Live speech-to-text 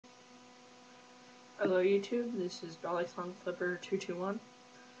Hello YouTube, this is Balisong Flipper 221.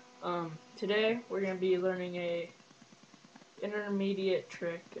 Today we're going to be learning a intermediate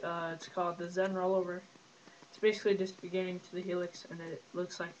trick. It's called the Zen Rollover. It's basically just beginning to the helix, and it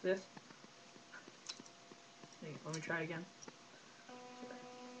looks like this. Let me try again.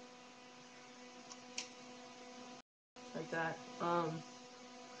 Like that.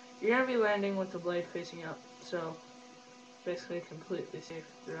 You're going to be landing with the blade facing up, so basically completely safe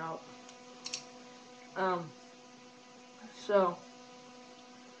throughout. So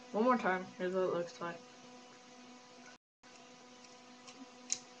one more time, here's what it looks like.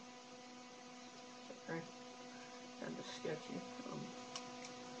 Sorry, kind of sketchy.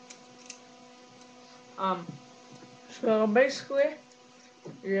 So basically,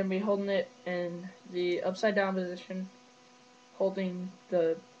 you're gonna be holding it in the upside down position, holding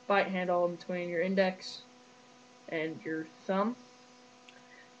the bite handle in between your index and your thumb.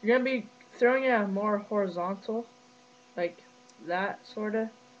 You're gonna be throwing it more horizontal, like that sorta.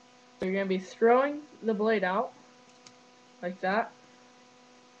 You're gonna be throwing the blade out like that,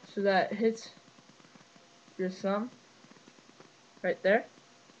 so that it hits your thumb right there.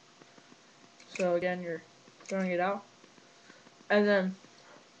 So again, you're throwing it out, and then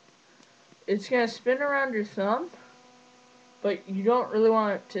it's gonna spin around your thumb, but you don't really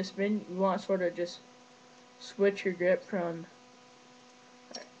want it to spin. You want to sort of just switch your grip from.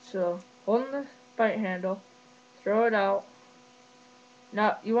 So holding the bite handle, throw it out.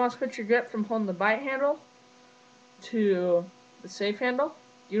 Now you want to switch your grip from holding the bite handle to the safe handle.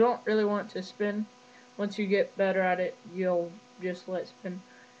 You don't really want it to spin. Once you get better at it, you'll just let it spin.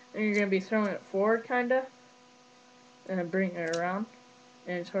 And you're going to be throwing it forward, kind of, and then bring it around.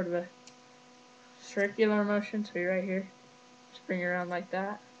 And it's sort of a circular motion, so you're right here. Just bring it around like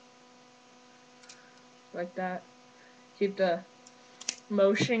that. Like that. Keep the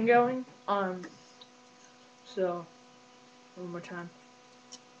motion going. So, one more time.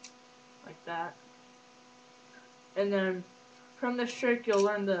 Like that. And then, from this trick, you'll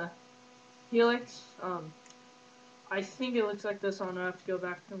learn the helix. I think it looks like this. I'll have to go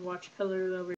back and watch Rollover.